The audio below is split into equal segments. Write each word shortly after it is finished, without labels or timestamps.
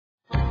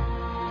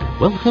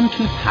Welcome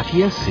to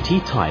Pattaya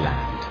City,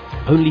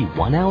 Thailand, only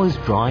 1 hour's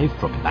drive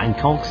from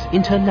Bangkok's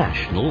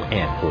International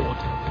Airport.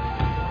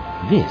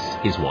 This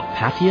is what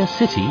Pattaya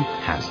City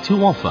has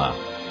to offer.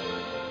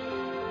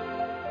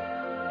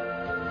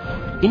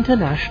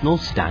 International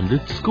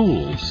standard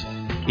schools,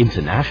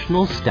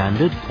 international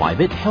standard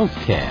private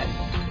healthcare,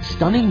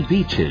 stunning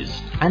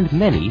beaches and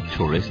many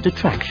tourist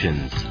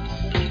attractions.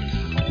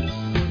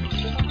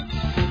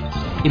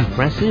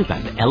 Impressive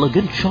and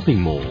elegant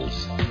shopping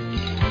malls.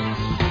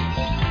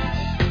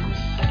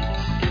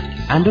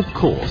 And of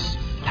course,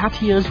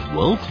 Pattaya's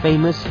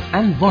world-famous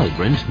and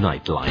vibrant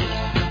nightlife.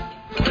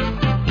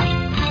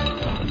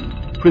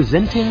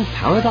 Presenting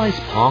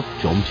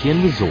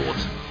Paradise-Park-Jomtien Resort,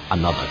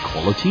 another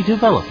quality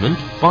development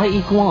by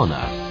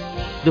Iguana.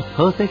 The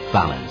perfect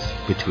balance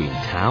between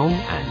town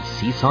and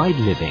seaside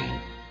living.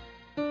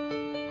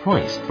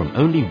 Priced from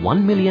only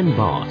 1 million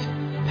baht,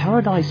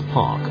 Paradise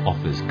Park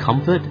offers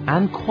comfort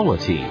and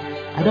quality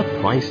at a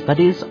price that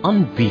is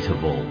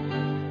unbeatable.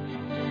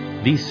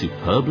 These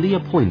superbly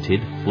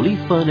appointed, fully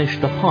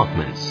furnished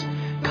apartments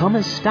come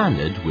as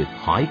standard with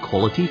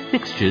high-quality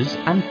fixtures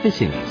and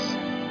fittings.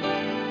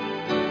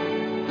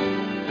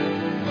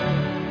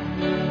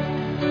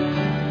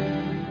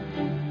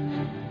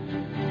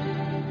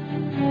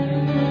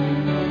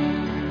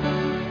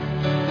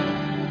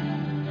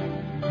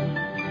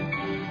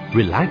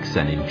 Relax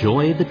and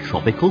enjoy the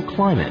tropical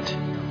climate.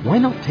 Why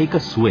not take a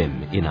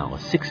swim in our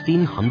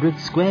 1600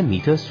 square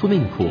meter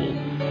swimming pool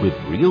with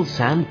real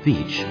sand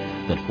beach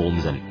that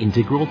forms an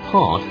integral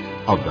part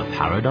of the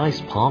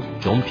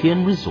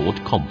Paradise-Park-Jomtien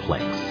Resort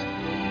complex.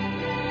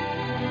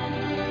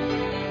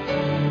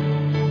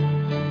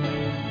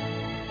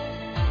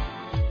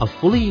 A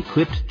fully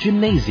equipped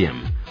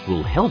gymnasium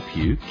will help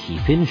you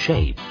keep in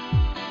shape.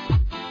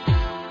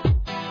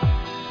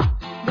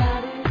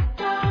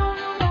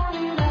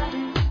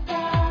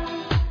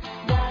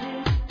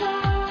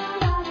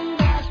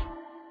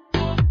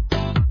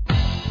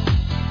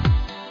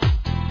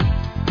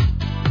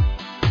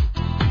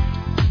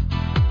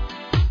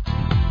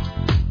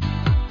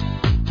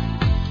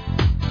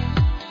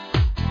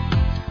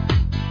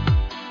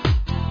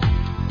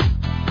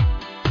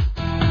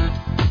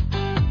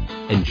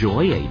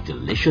 Enjoy a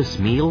delicious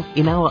meal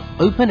in our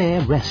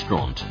open-air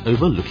restaurant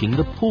overlooking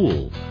the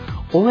pool,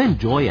 or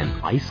enjoy an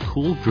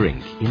ice-cool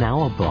drink in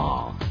our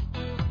bar.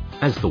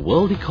 As the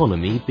world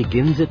economy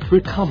begins its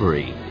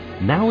recovery,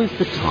 now is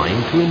the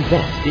time to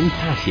invest in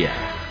Pattaya.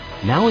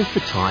 Now is the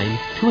time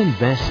to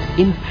invest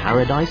in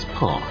Paradise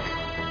Park.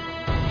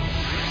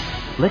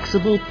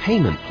 Flexible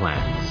payment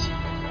plans.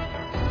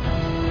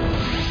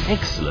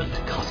 Excellent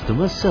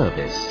customer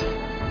service.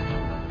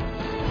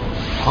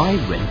 High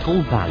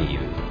rental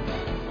value.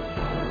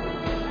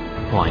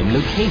 Prime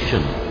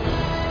location.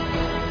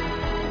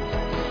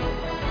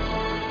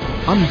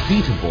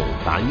 Unbeatable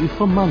value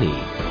for money.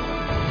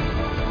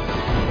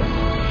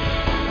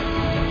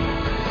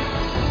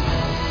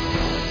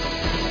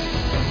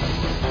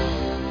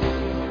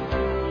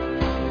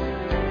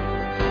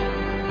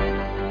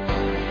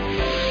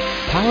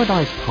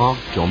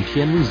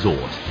 Paradise-Park-Jomtien Resort,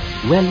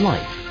 where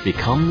life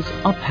becomes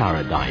a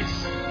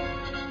paradise.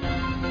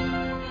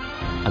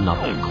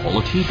 Another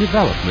quality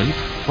development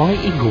by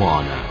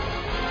Iguana.